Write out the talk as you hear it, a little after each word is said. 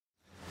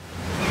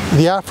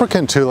The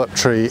African tulip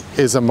tree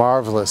is a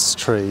marvelous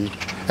tree,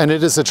 and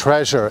it is a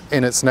treasure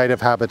in its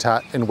native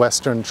habitat in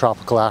Western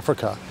tropical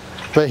Africa.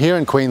 But here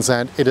in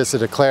Queensland, it is a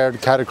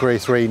declared Category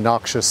 3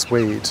 noxious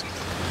weed.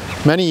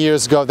 Many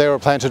years ago, they were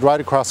planted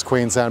right across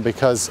Queensland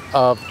because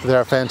of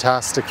their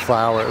fantastic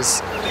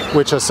flowers,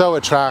 which are so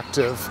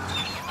attractive.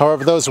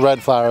 However, those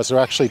red flowers are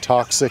actually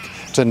toxic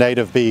to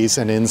native bees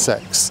and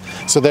insects.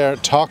 So they're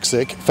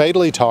toxic,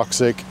 fatally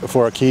toxic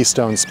for a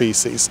keystone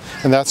species,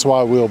 and that's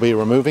why we'll be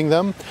removing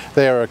them.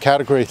 They are a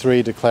Category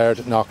 3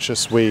 declared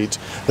noxious weed.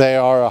 They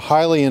are a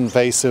highly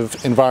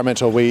invasive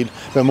environmental weed,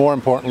 but more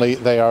importantly,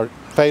 they are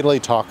fatally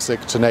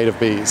toxic to native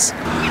bees.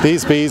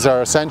 These bees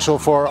are essential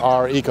for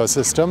our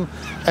ecosystem,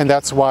 and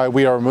that's why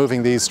we are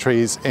removing these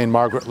trees in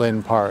Margaret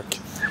Lin Park.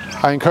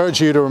 I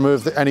encourage you to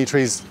remove any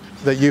trees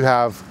that you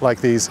have like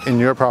these in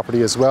your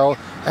property as well,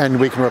 and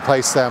we can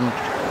replace them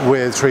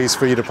with trees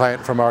for you to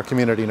plant from our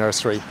community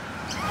nursery.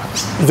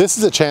 This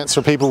is a chance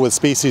for people with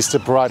species to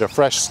provide a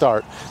fresh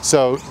start.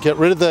 So get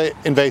rid of the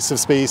invasive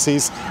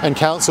species, and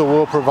Council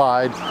will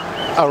provide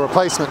a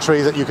replacement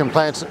tree that you can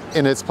plant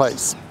in its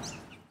place.